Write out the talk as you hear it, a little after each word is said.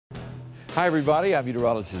Hi everybody, I'm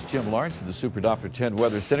meteorologist Jim Lawrence in the Super Doppler 10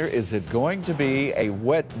 Weather Center. Is it going to be a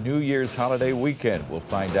wet New Year's holiday weekend? We'll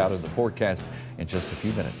find out in the forecast in just a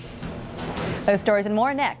few minutes. Those stories and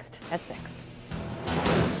more next at 6.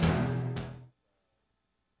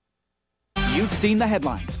 You've seen the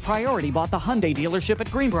headlines. Priority bought the Hyundai dealership at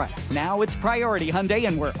Greenbrier. Now it's Priority Hyundai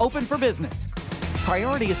and we're open for business.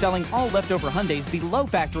 Priority is selling all leftover Hyundais below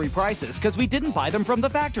factory prices because we didn't buy them from the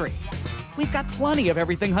factory. We've got plenty of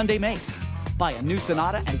everything Hyundai makes. Buy a new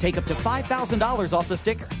Sonata and take up to $5,000 off the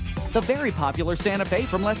sticker. The very popular Santa Fe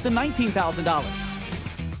from less than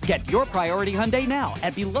 $19,000. Get your Priority Hyundai now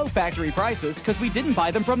at below factory prices because we didn't buy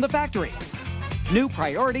them from the factory. New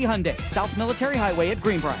Priority Hyundai, South Military Highway at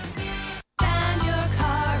Greenbrier. Find your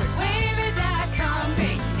car at WAVY.com.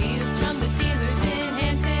 Great deals from the dealers in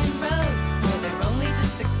Hampton Roads, where they're only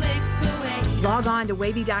just a click away. Log on to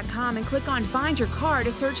WAVY.com and click on Find Your Car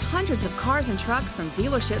to search hundreds of cars and trucks from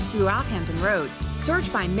dealerships throughout Hampton Roads.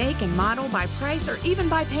 Search by make and model, by price, or even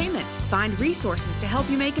by payment. Find resources to help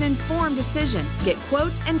you make an informed decision. Get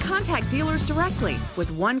quotes and contact dealers directly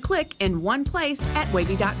with one click in one place at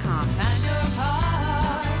WAVY.com. Find your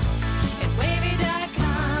car at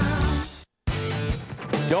WAVY.com.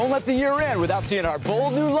 Don't let the year end without seeing our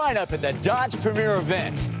bold new lineup at the Dodge Premier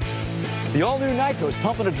event. The all-new Nitro is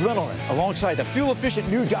pumping adrenaline alongside the fuel-efficient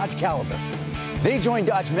new Dodge Caliber. They join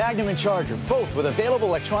Dodge Magnum and Charger, both with available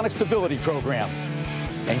electronic stability program.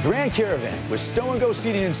 And Grand Caravan with stow-and-go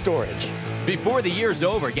seating and storage. Before the year's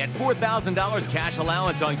over, get $4,000 cash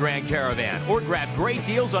allowance on Grand Caravan or grab great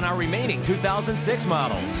deals on our remaining 2006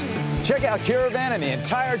 models. Check out Caravan and the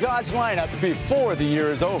entire Dodge lineup before the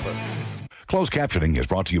year is over. Closed captioning is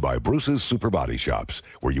brought to you by Bruce's Super Body Shops,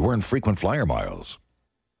 where you earn frequent flyer miles.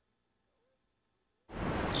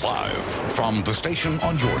 Live from the station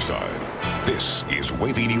on your side, this is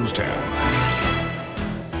WAVY News 10.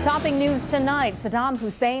 Topping news tonight, Saddam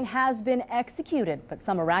Hussein has been executed, but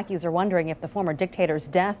some Iraqis are wondering if the former dictator's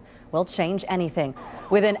death will change anything.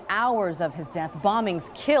 Within hours of his death,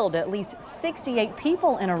 bombings killed at least 68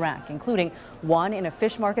 people in Iraq, including one in a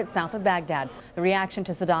fish market south of Baghdad. The reaction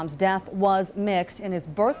to Saddam's death was mixed. In his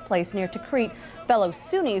birthplace near Tikrit, fellow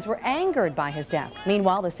Sunnis were angered by his death.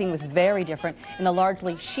 Meanwhile, the scene was very different in the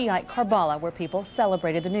largely Shiite Karbala, where people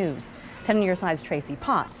celebrated the news. 10 on your side's Tracy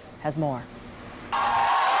Potts has more.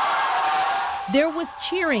 There was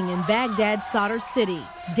cheering in Baghdad's Sadr city,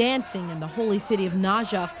 dancing in the holy city of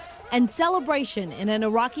Najaf, and celebration in an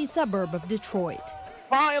Iraqi suburb of Detroit.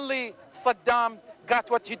 Finally, Saddam got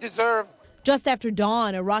what he deserved. Just after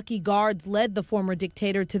dawn, Iraqi guards led the former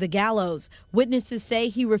dictator to the gallows. Witnesses say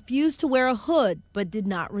he refused to wear a hood, but did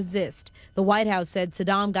not resist. The White House said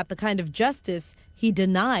Saddam got the kind of justice he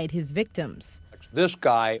denied his victims. This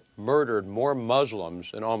guy murdered more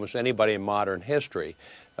Muslims than almost anybody in modern history.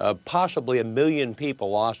 Possibly 1 million people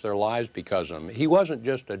lost their lives because of him. He wasn't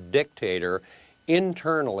just a dictator.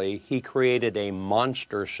 Internally, he created a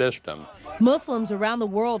monster system. Muslims around the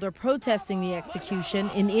world are protesting the execution.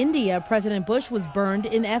 In India, President Bush was burned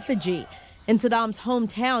in effigy. In Saddam's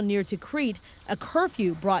hometown near Tikrit, a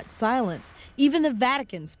curfew brought silence. Even the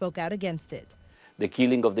Vatican spoke out against it. The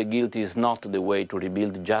killing of the guilty is not the way to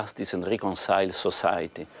rebuild justice and reconcile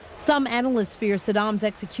society. Some analysts fear Saddam's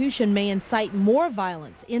execution may incite more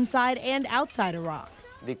violence inside and outside Iraq.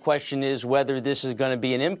 The question is whether this is going to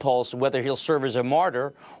be an impulse, whether he'll serve as a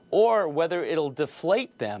martyr, or whether it'll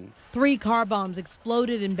deflate them. 3 car bombs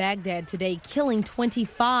exploded in Baghdad today, killing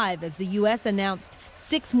 25 as the U.S. announced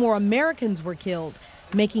 6 more Americans were killed,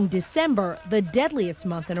 making December the deadliest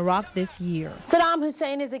month in Iraq this year. Saddam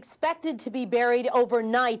Hussein is expected to be buried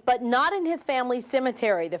overnight, but not in his family's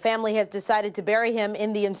cemetery. The family has decided to bury him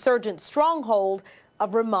in the insurgent stronghold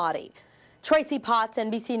of Ramadi. Tracy Potts,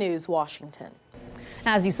 NBC News, Washington.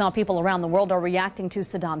 As you saw, people around the world are reacting to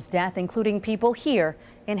Saddam's death, including people here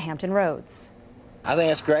in Hampton Roads. I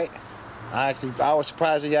think it's great. I was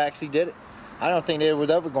surprised he actually did it. I don't think they was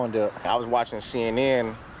ever going to do it. I was watching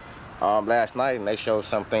CNN last night, and they showed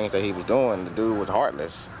some things that he was doing. The dude was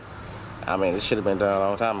heartless. I mean, it should have been done a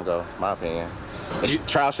long time ago, in my opinion. The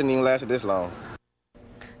trial shouldn't even lasted this long.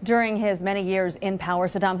 During his many years in power,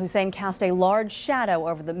 Saddam Hussein cast a large shadow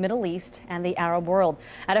over the Middle East and the Arab world.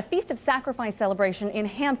 At a Feast of Sacrifice celebration in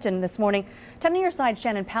Hampton this morning, 10 on your side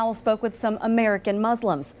Shannon Powell spoke with some American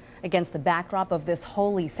Muslims. Against the backdrop of this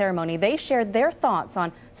holy ceremony, they shared their thoughts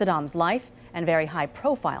on Saddam's life and very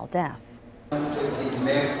high-profile death.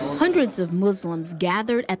 Hundreds of Muslims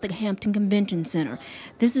gathered at the Hampton Convention Center.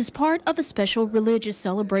 This is part of a special religious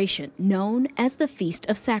celebration known as the Feast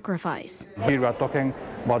of Sacrifice. Here we are talking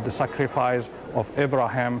about the sacrifice of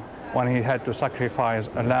Abraham when he had to sacrifice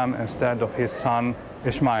a lamb instead of his son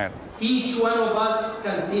Ishmael. Each one of us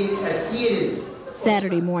can take a series.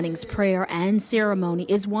 Saturday morning's prayer and ceremony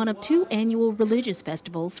is one of 2 annual religious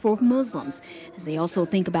festivals for Muslims, as they also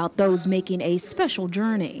think about those making a special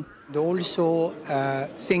journey. They're also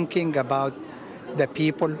thinking about the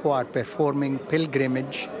people who are performing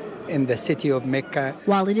pilgrimage in the city of Mecca.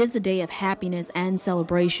 While it is a day of happiness and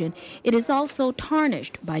celebration, it is also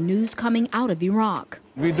tarnished by news coming out of Iraq.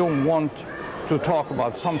 We don't want to talk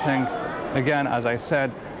about something, again, as I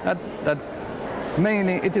said, that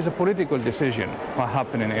mainly it is a political decision what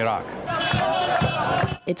happened in Iraq.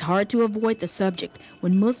 It's hard to avoid the subject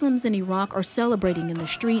when Muslims in Iraq are celebrating in the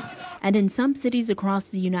streets, and in some cities across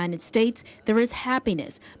the United States there is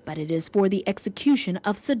happiness, but it is for the execution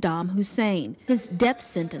of Saddam Hussein, his death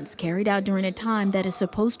sentence carried out during a time that is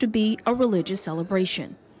supposed to be a religious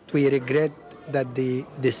celebration. We regret that they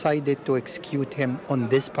decided to execute him on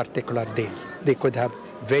this particular day. They could have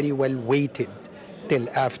very well waited till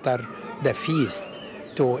after the feast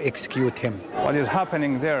to execute him. What is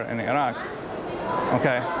happening there in Iraq,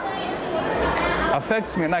 okay,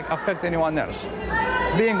 affects me like affect anyone else,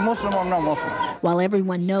 being Muslim or non-Muslims. While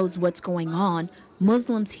everyone knows what's going on,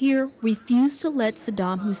 Muslims here refuse to let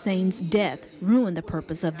Saddam Hussein's death ruin the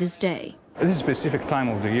purpose of this day. This specific time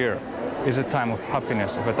of the year is a time of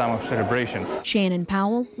happiness, of a time of celebration. Shannon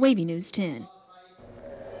Powell, WAVY News 10.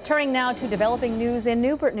 Turning now to developing news in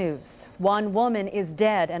Newport News. One woman is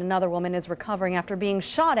dead and another woman is recovering after being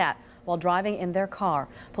shot at while driving in their car.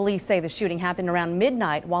 Police say the shooting happened around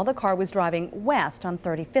midnight while the car was driving west on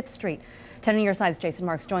 35th Street. 10 on your side's Jason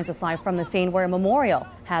Marks joins us live from the scene where a memorial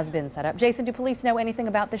has been set up. Jason, do police know anything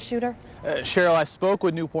about this shooter? Cheryl, I spoke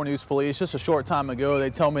with Newport News police just a short time ago. They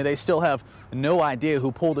tell me they still have no idea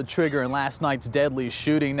who pulled the trigger in last night's deadly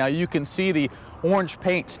shooting. Now you can see the orange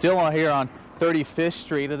paint still on here on 35th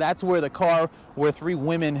Street. That's where the car where 3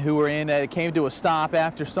 women who were in it came to a stop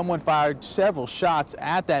after someone fired several shots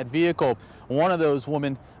at that vehicle. One of those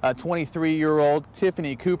women, 23-year-old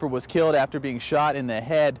Tiffany Cooper, was killed after being shot in the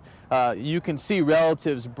head. You can see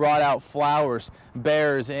relatives brought out flowers,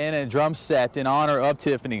 bears, and a drum set in honor of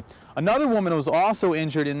Tiffany. Another woman was also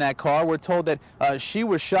injured in that car. We're told that she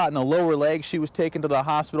was shot in the lower leg. She was taken to the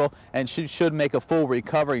hospital and she should make a full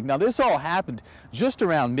recovery. Now this all happened just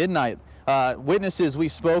around midnight. Witnesses we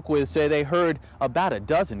spoke with say they heard about a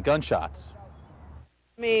dozen gunshots.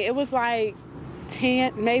 I mean, it was like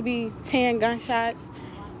 10, maybe 10 gunshots.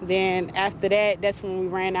 Then after that, that's when we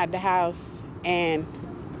ran out the house. And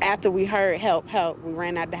after we heard help, we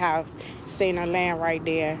ran out the house, seen her laying right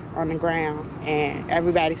there on the ground, and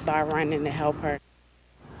everybody started running to help her.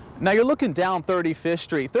 Now you're looking down 35th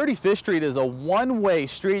Street. 35th Street is a one-way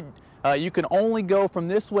street. You can only go from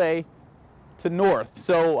this way to north.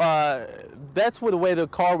 So that's where the way the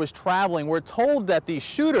car was traveling. We're told that the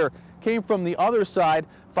shooter came from the other side,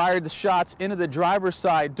 fired the shots into the driver's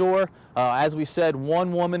side door. As we said,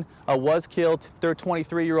 one woman was killed, their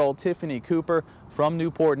 23-year-old Tiffany Cooper from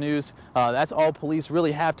Newport News. That's all police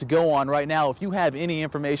really have to go on right now. If you have any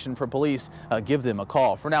information for police, give them a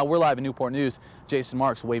call. For now, we're live in Newport News. Jason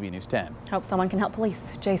Marks, WAVY News 10. Hope someone can help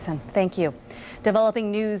police. Jason, thank you.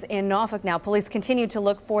 Developing news in Norfolk now. Police continue to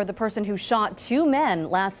look for the person who shot 2 men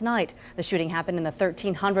last night. The shooting happened in the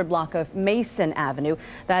 1300 block of Mason Avenue.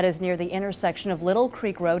 That is near the intersection of Little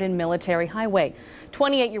Creek Road and Military Highway.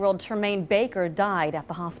 28-year-old Tremaine Baker died at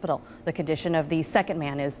the hospital. The condition of the second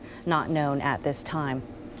man is not known at this time.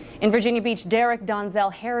 In Virginia Beach, Derek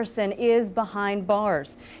Donzel Harrison is behind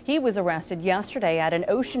bars. He was arrested yesterday at an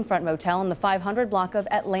oceanfront motel in the 500 block of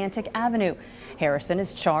Atlantic Avenue. Harrison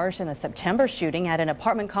is charged in the September shooting at an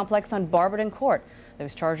apartment complex on Barberton Court.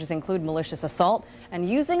 Those charges include malicious assault and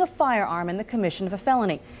using a firearm in the commission of a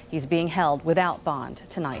felony. He's being held without bond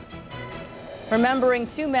tonight. Remembering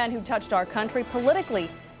 2 men who touched our country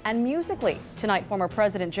politically and musically. Tonight, former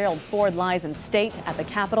President Gerald Ford lies in state at the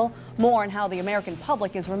Capitol. More on how the American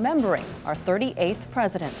public is remembering our 38th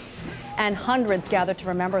president. And hundreds gather to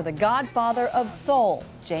remember the godfather of soul,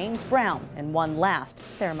 James Brown, in one last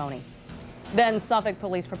ceremony. Then Suffolk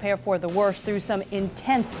police prepare for the worst through some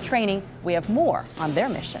intense training. We have more on their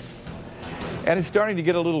mission. And it's starting to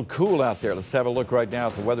get a little cool out there. Let's have a look right now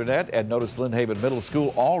at the weather net. And notice Lynn Haven Middle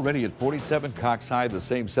School already at 47. Cox High, the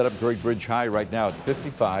same setup. Great Bridge High right now at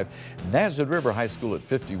 55. Nazareth River High School at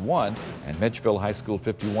 51. And Mitchellville High School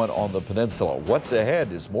 51 on the peninsula. What's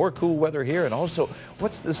ahead is more cool weather here. And also,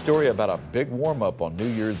 what's the story about a big warm up on New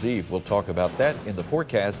Year's Eve? We'll talk about that in the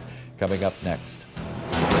forecast coming up next.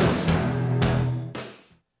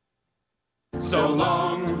 So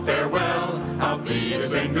long, farewell, auf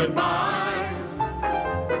Wiedersehen, goodbye.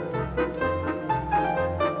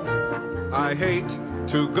 hate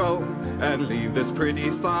to go and leave this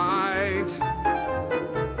pretty sight.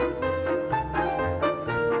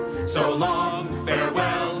 So long,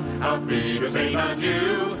 farewell, auf Wiedersehen,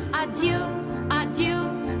 adieu. Adieu,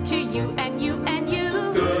 adieu to you and you and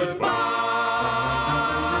you. Goodbye.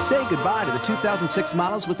 Say goodbye to the 2006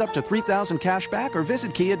 models with up to $3,000 cash back or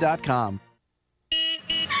visit Kia.com.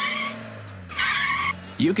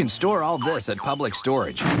 You can store all this at Public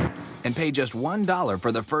Storage and pay just $1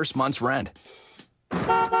 for the first month's rent.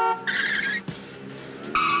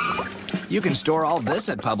 You can store all this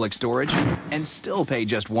at Public Storage and still pay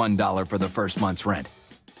just $1 for the first month's rent.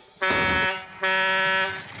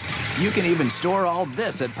 You can even store all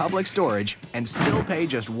this at Public Storage and still pay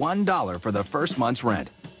just $1 for the first month's rent.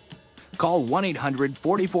 Call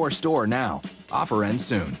 1-800-44-STORE now. Offer ends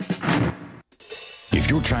soon. If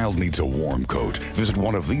your child needs a warm coat, visit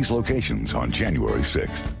one of these locations on January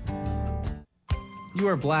 6th. You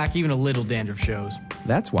are black, even a little dandruff shows.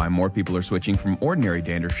 That's why more people are switching from ordinary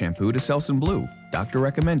dandruff shampoo to Selsun Blue, doctor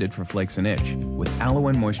recommended for flakes and itch, with aloe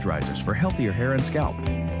and moisturizers for healthier hair and scalp.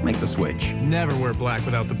 Make the switch. Never wear black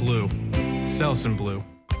without the blue. Selsun Blue.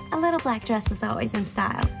 A little black dress is always in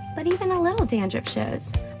style, but even a little dandruff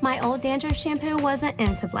shows. My old dandruff shampoo wasn't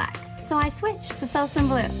into black, so I switched to Selsun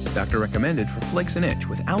Blue. Doctor recommended for flakes and itch,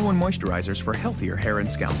 with aloe and moisturizers for healthier hair and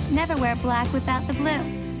scalp. Never wear black without the blue.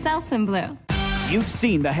 Selsun Blue. You've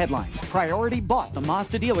seen the headlines. Priority bought the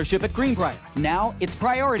Mazda dealership at Greenbrier. Now it's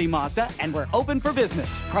Priority Mazda, and we're open for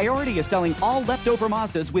business. Priority is selling all leftover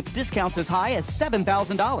Mazdas with discounts as high as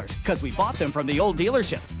 $7,000 because we bought them from the old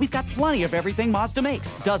dealership. We've got plenty of everything Mazda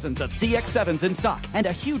makes, dozens of CX-7s in stock, and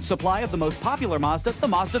a huge supply of the most popular Mazda, the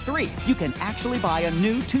Mazda 3. You can actually buy a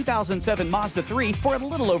new 2007 Mazda 3 for a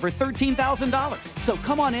little over $13,000. So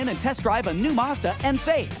come on in and test drive a new Mazda and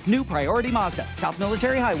save. New Priority Mazda, South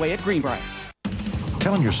Military Highway at Greenbrier.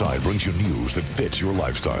 Tell 'em Your Side brings you news that fits your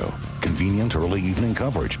lifestyle. Convenient early evening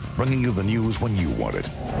coverage, bringing you the news when you want it.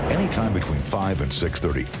 Anytime between 5 and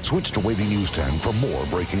 6:30, switch to WAVY News 10 for more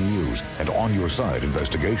breaking news and On Your Side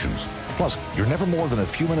investigations. Plus, you're never more than a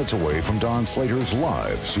few minutes away from Don Slater's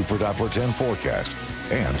live Super Doppler 10 forecast.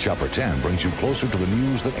 And Chopper 10 brings you closer to the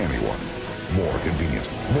news than anyone. More convenient,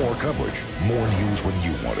 more coverage, more news when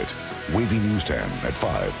you want it. WAVY News 10 at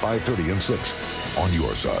 5, 5:30, and 6. On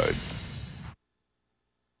Your Side.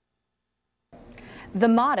 The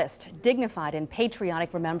modest, dignified, and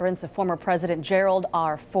patriotic remembrance of former President Gerald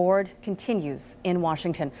R. Ford continues in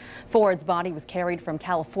Washington. Ford's body was carried from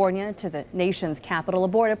California to the nation's capital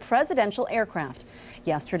aboard a presidential aircraft.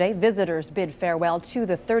 Yesterday, visitors bid farewell to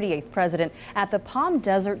the 38th president at the Palm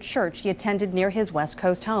Desert church he attended near his West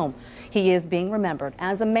Coast home. He is being remembered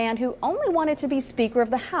as a man who only wanted to be Speaker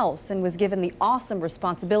of the House and was given the awesome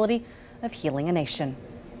responsibility of healing a nation.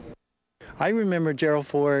 I remember Gerald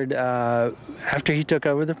Ford, after he took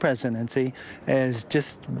over the presidency, as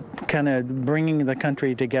just kind of bringing the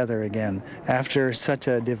country together again after such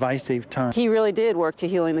a divisive time. He really did work to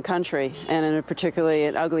healing the country, and in a particularly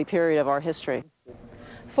an ugly period of our history.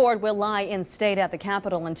 Ford will lie in state at the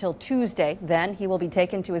Capitol until Tuesday. Then he will be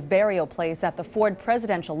taken to his burial place at the Ford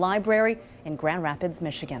Presidential Library in Grand Rapids,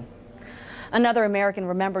 Michigan. Another American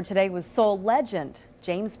remembered today was soul legend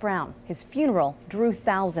James Brown. His funeral drew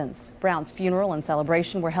thousands. Brown's funeral and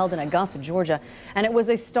celebration were held in Augusta, Georgia, and it was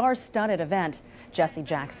a star-studded event. Jesse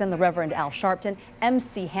Jackson, the Reverend Al Sharpton,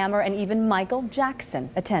 MC Hammer, and even Michael Jackson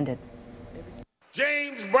attended.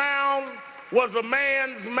 James Brown was a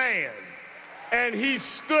man's man, and he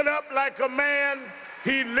stood up like a man,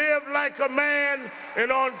 he lived like a man,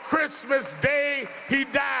 and on Christmas Day, he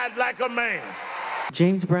died like a man.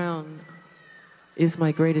 James Brown is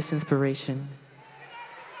my greatest inspiration.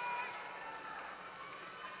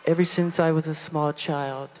 Ever since I was a small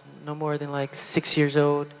child, no more than like 6 years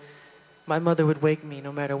old, my mother would wake me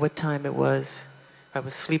no matter what time it was. I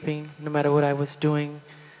was sleeping, no matter what I was doing,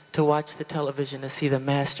 to watch the television to see the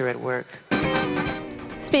master at work.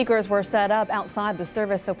 Speakers were set up outside the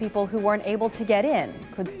service so people who weren't able to get in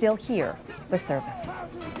could still hear the service.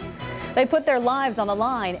 They put their lives on the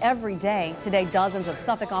line every day. Today, dozens of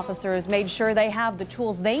Suffolk officers made sure they have the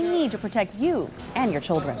tools they need to protect you and your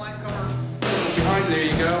children. Behind, there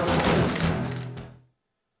you go.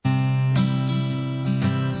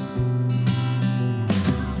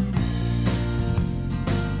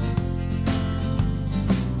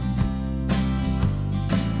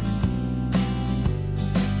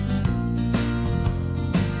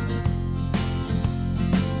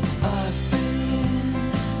 I've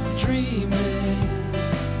been dreaming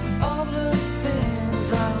of the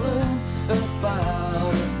things I learned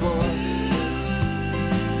about a boy.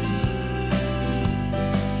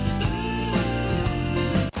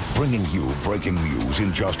 you breaking news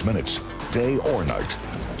in just minutes, day or night.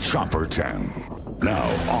 Chopper 10. Now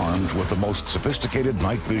armed with the most sophisticated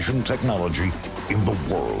night vision technology in the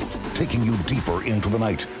world, taking you deeper into the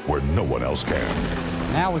night where no one else can.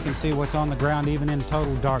 Now we can see what's on the ground even in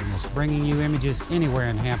total darkness, bringing you images anywhere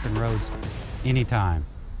in Hampton Roads, anytime.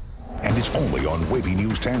 And it's only on WAVY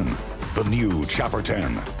News 10, the new Chopper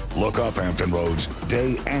 10. Look up Hampton Roads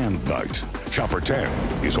day and night. Chopper 10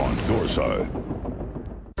 is on your side.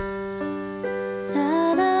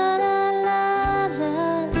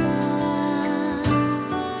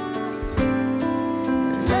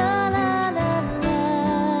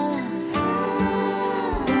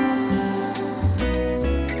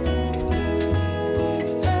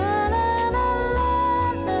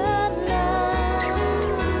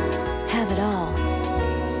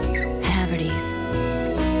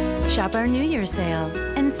 Shop our New Year's sale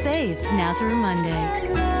and save now through Monday.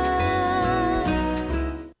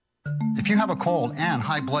 If you have a cold and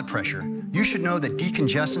high blood pressure, you should know that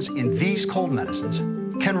decongestants in these cold medicines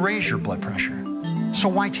can raise your blood pressure. So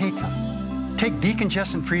why take them? Take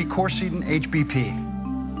decongestant-free Corsedin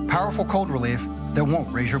HBP. Powerful cold relief that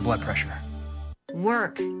won't raise your blood pressure.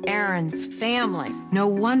 Work, errands, family. No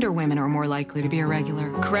wonder women are more likely to be irregular.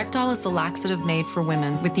 Correctol is the laxative made for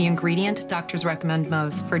women with the ingredient doctors recommend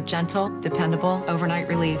most for gentle, dependable overnight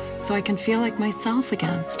relief. So I can feel like myself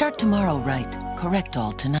again. Start tomorrow right.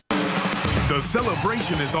 Correctol tonight. The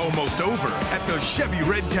celebration is almost over at the Chevy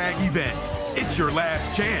Red Tag event. It's your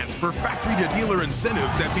last chance for factory-to-dealer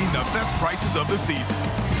incentives that mean the best prices of the season.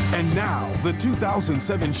 And now, the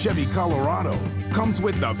 2007 Chevy Colorado comes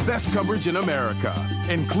with the best coverage in America,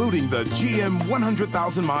 including the GM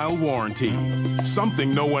 100,000-mile warranty,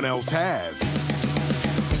 something no one else has.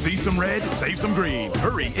 See some red, save some green.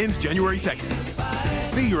 Hurry, ends January 2nd.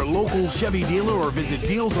 See your local Chevy dealer or visit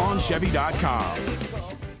dealsonchevy.com.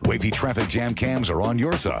 WAVY traffic jam cams are on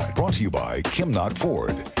your side. Brought to you by Kimnock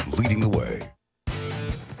Ford, leading the way.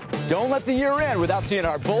 Don't let the year end without seeing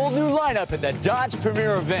our bold new lineup at the Dodge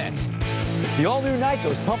Premier event. The all-new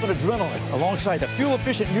Nikos pumping adrenaline alongside the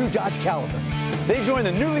fuel-efficient new Dodge Caliber. They join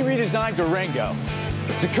the newly redesigned Durango,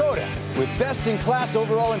 Dakota with best-in-class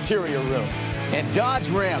overall interior room, and Dodge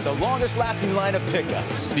Ram, the longest-lasting line of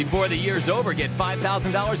pickups. Before the year's over, get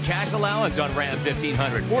 $5,000 cash allowance on Ram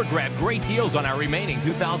 1500 or grab great deals on our remaining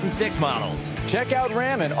 2006 models. Check out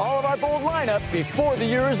Ram and all of our bold lineup before the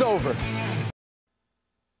year is over.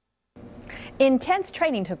 Intense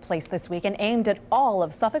training took place this week and aimed at all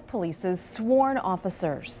of Suffolk Police's sworn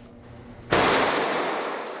officers.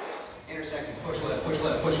 Intersection, push left, push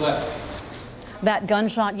left, push left. That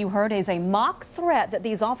gunshot you heard is a mock threat that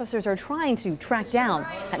these officers are trying to track down.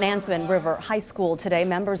 At Nansemond River High School today,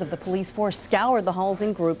 members of the police force scoured the halls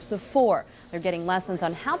in groups of 4. They're getting lessons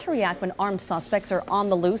on how to react when armed suspects are on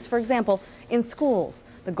the loose, for example, in schools.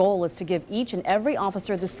 The goal is to give each and every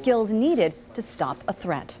officer the skills needed to stop a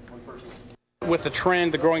threat. With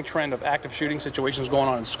the growing trend of active shooting situations going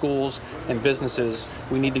on in schools and businesses,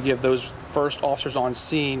 we need to give those first officers on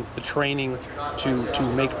scene the training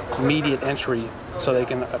to make immediate entry so they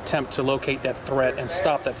can attempt to locate that threat and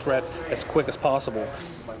stop that threat as quick as possible.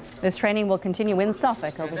 This training will continue in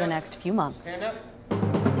Suffolk over the next few months.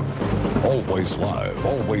 Always live,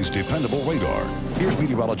 always dependable radar. Here's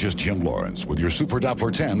meteorologist Jim Lawrence with your Super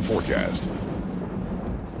Doppler 10 forecast.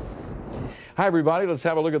 Hi, everybody. Let's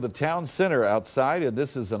have a look at the town center outside. And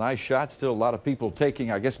this is a nice shot. Still a lot of people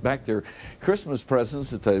taking, I guess, back their Christmas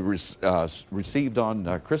presents that they received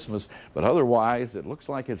on Christmas. But otherwise, it looks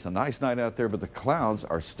like it's a nice night out there, but the clouds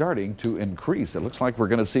are starting to increase. It looks like we're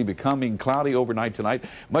going to see becoming cloudy overnight tonight,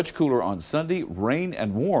 much cooler on Sunday, rain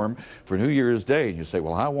and warm for New Year's Day. And you say,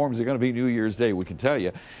 well, how warm is it going to be New Year's Day? We can tell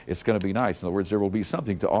you it's going to be nice. In other words, there will be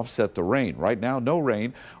something to offset the rain. Right now, no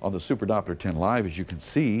rain on the Super Doppler 10 Live. As you can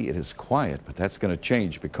see, it is quiet. But that's going to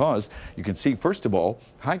change because you can see, first of all,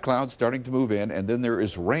 high clouds starting to move in, and then there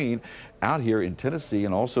is rain out here in Tennessee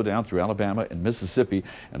and also down through Alabama and Mississippi,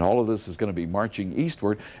 and all of this is going to be marching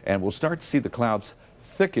eastward, and we'll start to see the clouds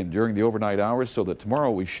thicken during the overnight hours so that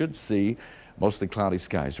tomorrow we should see mostly cloudy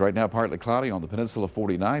skies. Right now, partly cloudy on the peninsula,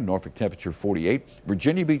 49, Norfolk temperature 48,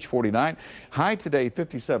 Virginia Beach 49, high today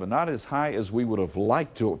 57, not as high as we would have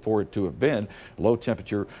liked for it to have been, low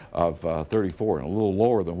temperature of 34 and a little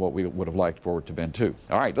lower than what we would have liked for it to have been too.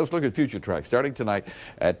 All right, let's look at future tracks. Starting tonight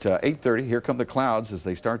at 8:30, here come the clouds as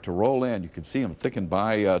they start to roll in. You can see them thicken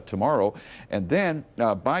by tomorrow, and then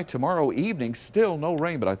by tomorrow evening, still no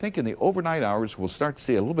rain, but I think in the overnight hours we'll start to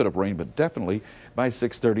see a little bit of rain, but definitely by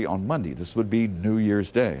 6:30 on Monday. This would be New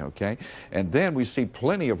Year's Day, okay? And then we see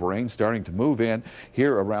plenty of rain starting to move in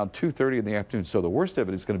here around 2:30 in the afternoon. So the worst of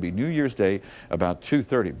it is going to be New Year's Day about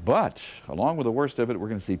 2:30. But along with the worst of it, we're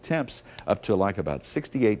going to see temps up to like about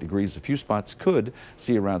 68 degrees. A few spots could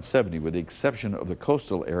see around 70, with the exception of the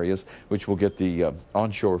coastal areas, which will get the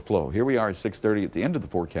onshore flow. Here we are at 6:30 at the end of the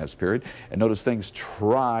forecast period, and notice things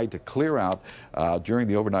try to clear out during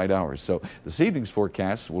the overnight hours. So this evening's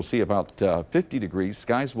forecast, we'll see about 50 degrees.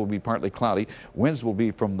 Skies will be partly cloudy. Winds will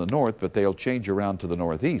be from the north, but they'll change around to the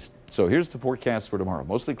northeast. So here's the forecast for tomorrow.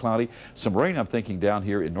 Mostly cloudy. Some rain, I'm thinking, down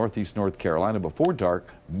here in northeast North Carolina before dark,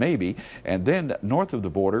 maybe. And then north of the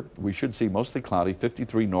border, we should see mostly cloudy.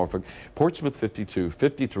 53 Norfolk, Portsmouth 52,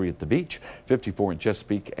 53 at the beach, 54 in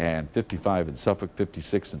Chesapeake, and 55 in Suffolk,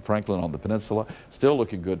 56 in Franklin on the peninsula. Still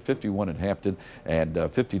looking good. 51 in Hampton, and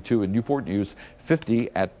 52 in Newport News, 50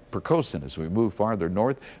 at Percosin as we move farther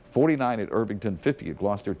north, 49 at Irvington, 50 at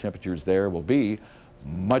Gloucester. Temperatures there will be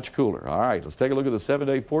much cooler. All right, let's take a look at the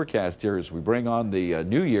 7-day forecast here as we bring on the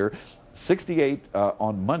new year. 68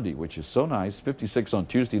 on Monday, which is so nice. 56 on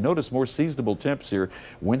Tuesday. Notice more seasonable temps here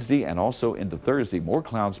Wednesday and also into Thursday. More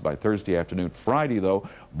clouds by Thursday afternoon. Friday, though,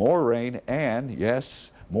 more rain and, yes,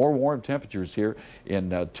 more warm temperatures here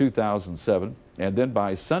in 2007. And then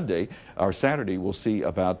by Sunday or Saturday, we'll see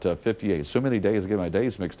about 58. So many days, I get my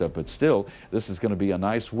days mixed up, but still, this is going to be a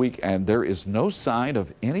nice week. And there is no sign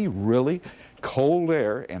of any really cold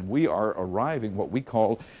air, and we are arriving what we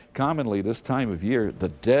call commonly this time of year the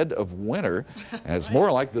dead of winter, and it's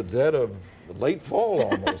more like the dead of late fall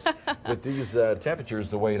almost with these temperatures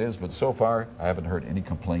the way it is. But so far I haven't heard any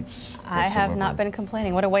complaints whatsoever. I have not been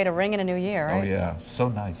complaining. What a way to ring in a new year, right? Oh yeah, so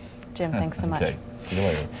nice. Jim, thanks so much. Okay, see you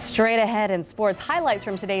later. Straight ahead in sports, highlights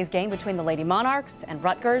from today's game between the Lady Monarchs and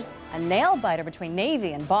Rutgers, a nail-biter between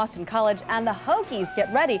Navy and Boston College, and the Hokies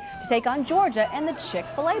get ready to take on Georgia in the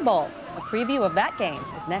Chick-fil-A Bowl. A preview of that game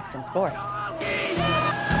is next in sports.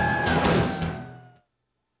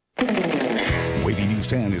 WAVY News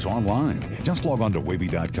 10 is online. Just log on to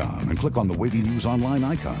WAVY.com and click on the WAVY News Online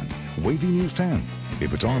icon. WAVY News 10.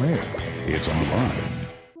 If it's on air, it's online.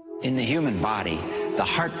 In the human body, the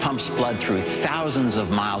heart pumps blood through thousands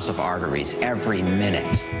of miles of arteries every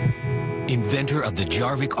minute. Inventor of the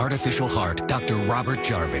Jarvik artificial heart, Dr. Robert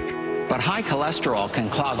Jarvik. But high cholesterol can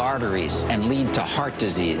clog arteries and lead to heart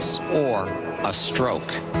disease or a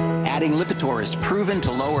stroke. Adding Lipitor is proven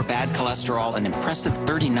to lower bad cholesterol an impressive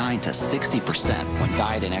 39 to 60% when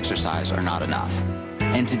diet and exercise are not enough.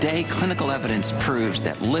 And today, clinical evidence proves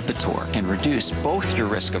that Lipitor can reduce both your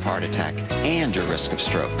risk of heart attack and your risk of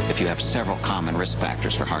stroke if you have several common risk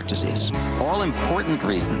factors for heart disease. All important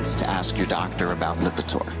reasons to ask your doctor about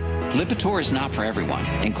Lipitor. Lipitor is not for everyone,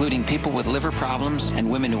 including people with liver problems and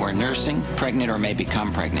women who are nursing, pregnant, or may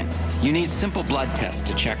become pregnant. You need simple blood tests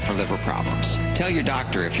to check for liver problems. Tell your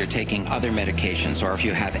doctor if you're taking other medications or if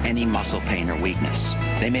you have any muscle pain or weakness.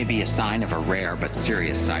 They may be a sign of a rare but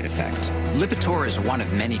serious side effect. Lipitor is one of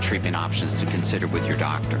many treatment options to consider with your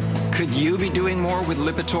doctor. Could you be doing more with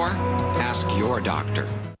Lipitor? Ask your doctor.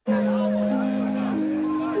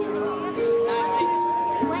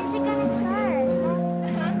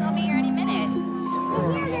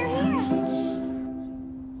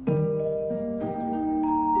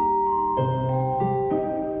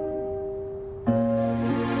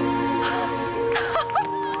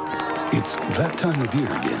 It's that time of year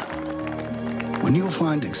again, when you'll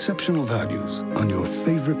find exceptional values on your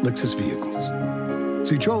favorite Lexus vehicles.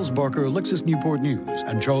 See Charles Barker, Lexus Newport News,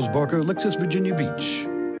 and Charles Barker, Lexus Virginia Beach.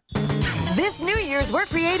 This New Year's, we're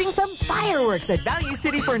creating some fireworks at Value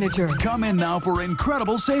City Furniture. Come in now for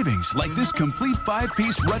incredible savings, like this complete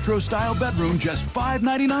 5-piece retro-style bedroom, just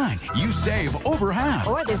 $5.99. You save over half.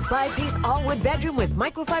 Or this 5-piece all-wood bedroom with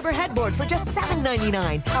microfiber headboard for just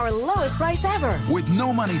 $7.99, our lowest price ever. With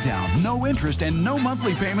no money down, no interest, and no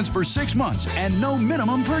monthly payments for 6 months, and no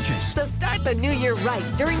minimum purchase. So start the new year right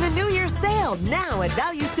during the New Year's sale now at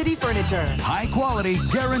Value City Furniture. High quality,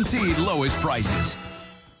 guaranteed lowest prices.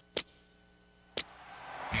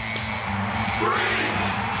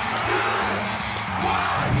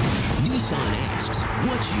 Nissan asks,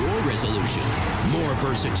 what's your resolution? More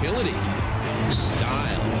versatility,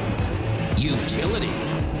 style, utility,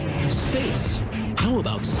 space. How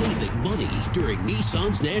about saving money during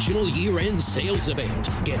Nissan's National Year-End Sales Event?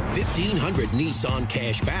 Get $1,500 Nissan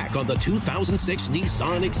cash back on the 2006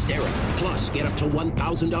 Nissan Xterra. Plus, get up to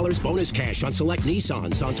 $1,000 bonus cash on select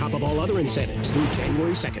Nissans on top of all other incentives through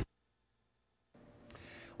January 2nd.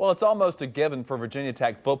 Well, it's almost a given for Virginia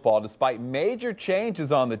Tech football. Despite major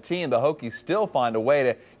changes on the team, the Hokies still find a way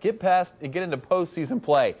to get past and get into postseason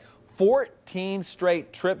play. 14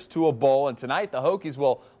 straight trips to a bowl, and tonight the Hokies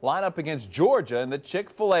will line up against Georgia in the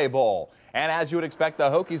Chick-fil-A Bowl. And as you would expect, the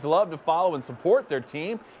Hokies love to follow and support their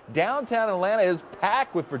team. Downtown Atlanta is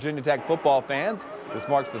packed with Virginia Tech football fans. This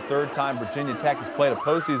marks the third time Virginia Tech has played a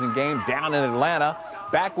postseason game down in Atlanta.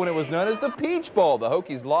 Back when it was known as the Peach Bowl, the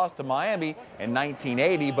Hokies lost to Miami in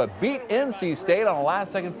 1980, but beat NC State on a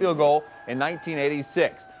last-second field goal in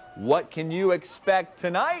 1986. What can you expect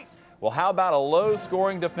tonight? Well, how about a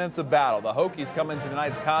low-scoring defensive battle? The Hokies come into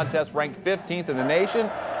tonight's contest ranked 15th in the nation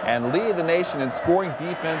and lead the nation in scoring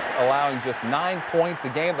defense, allowing just 9 points a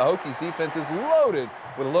game. The Hokies defense is loaded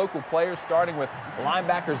with local players, starting with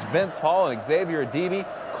linebackers Vince Hall and Xavier Adibi,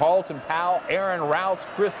 Carlton Powell, Aaron Rouse,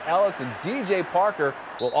 Chris Ellis, and DJ Parker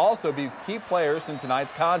will also be key players in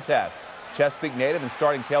tonight's contest. Chesapeake native and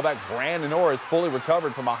starting tailback Brandon Orr is fully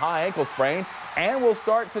recovered from a high ankle sprain and will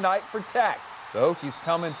start tonight for Tech. The Hokies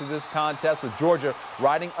come into this contest with Georgia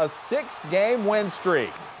riding a 6-game win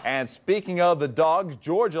streak. And speaking of the Dogs,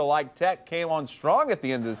 Georgia, like Tech, came on strong at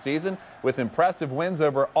the end of the season with impressive wins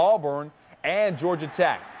over Auburn and Georgia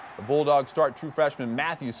Tech. The Bulldogs start true freshman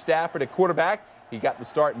Matthew Stafford at quarterback. He got the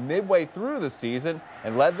start midway through the season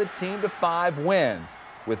and led the team to 5 wins.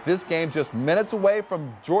 With this game just minutes away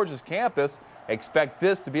from Georgia's campus, expect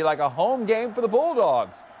this to be like a home game for the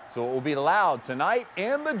Bulldogs. So it will be loud tonight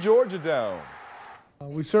in the Georgia Dome.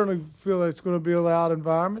 We certainly feel it's going to be a loud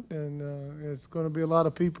environment, and it's going to be a lot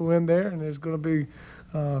of people in there, and there's going to be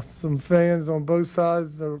some fans on both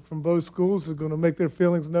sides from both schools who are going to make their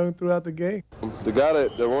feelings known throughout the game. The guy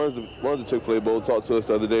that runs the Chick-fil-A Bowl talked to us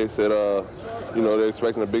the other day, said, you know, they're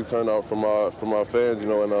expecting a big turnout from our fans, you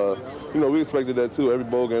know, and, you know, we expected that too. Every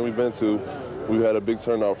bowl game we've been to, we've had a big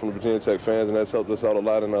turnout from the Virginia Tech fans, and that's helped us out a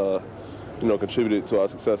lot and, you know, contributed to our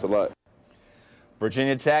success a lot.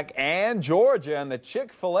 Virginia Tech and Georgia in the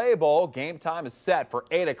Chick-fil-A Bowl. Game time is set for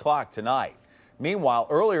 8 o'clock tonight. Meanwhile,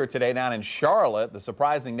 earlier today down in Charlotte, the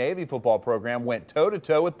surprising Navy football program went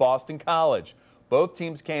toe-to-toe with Boston College. Both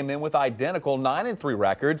teams came in with identical 9-3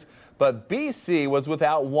 records, but BC was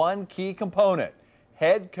without one key component.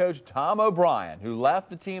 Head coach Tom O'Brien, who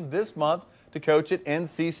left the team this month to coach at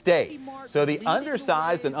NC State. So the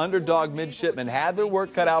undersized and underdog midshipmen had their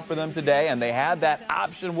work cut out for them today, and they had that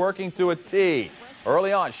option working to a T.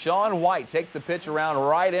 Early on, Sean White takes the pitch around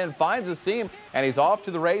right in, finds a seam, and he's off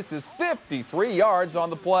to the races, 53 yards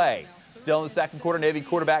on the play. Still in the second quarter, Navy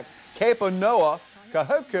quarterback Capo Noah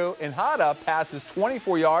Kahuku Inhada passes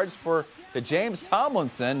 24 yards to James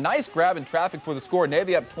Tomlinson. Nice grab in traffic for the score.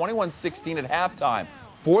 Navy up 21-16 at halftime.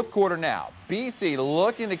 Fourth quarter now. BC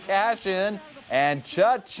looking to cash in, and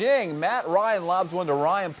cha-ching, Matt Ryan lobs one to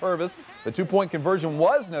Ryan Purvis. The two-point conversion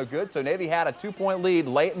was no good, so Navy had a 2-point lead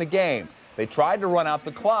late in the game. They tried to run out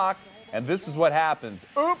the clock, and this is what happens.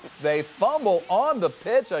 Oops, they fumble on the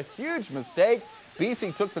pitch, a huge mistake.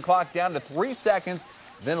 BC took the clock down to 3 seconds,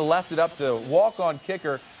 then left it up to walk-on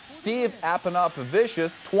kicker Steve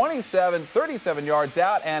Apanopavicius, 37 yards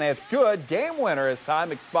out, and it's good. Game winner as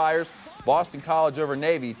time expires. Boston College over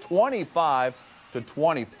Navy,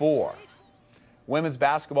 25-24. Women's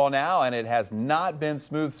basketball now, and it has not been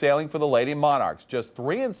smooth sailing for the Lady Monarchs. Just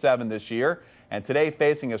 3-7 this year, and today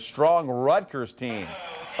facing a strong Rutgers team.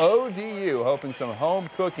 ODU hoping some home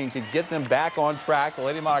cooking could get them back on track. The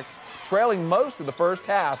Lady Monarchs trailing most of the first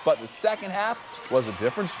half, but the second half was a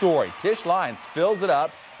different story. Tish Lyons fills it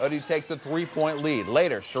up. ODU takes a 3-point lead.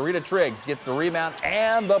 Later, Sharita Triggs gets the rebound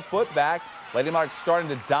and the putback. Lady Monarchs starting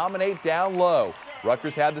to dominate down low.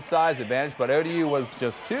 Rutgers had the size advantage, but ODU was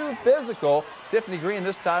just too physical. Tiffany Green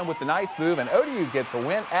this time with the nice move, and ODU gets a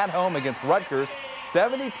win at home against Rutgers.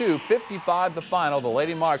 72-55 the final. The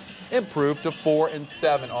Lady Monarchs improved to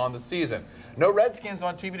 4-7 on the season. No Redskins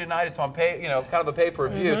on TV tonight. It's on kind of a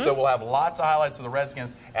pay-per-view. So we'll have lots of highlights of the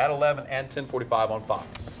Redskins at 11 and 10:45 on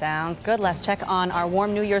Fox. Sounds good. Let's check on our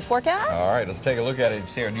warm New Year's forecast. All right, let's take a look at it.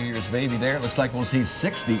 See our New Year's baby there. It looks like we'll see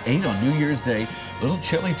 68 on New Year's Day. A little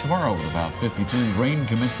chilly tomorrow with about 52. Rain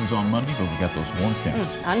commences on Monday, but we got those warm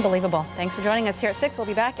temps. Unbelievable. Thanks for joining us here at 6. We'll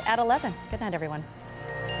be back at 11. Good night, everyone.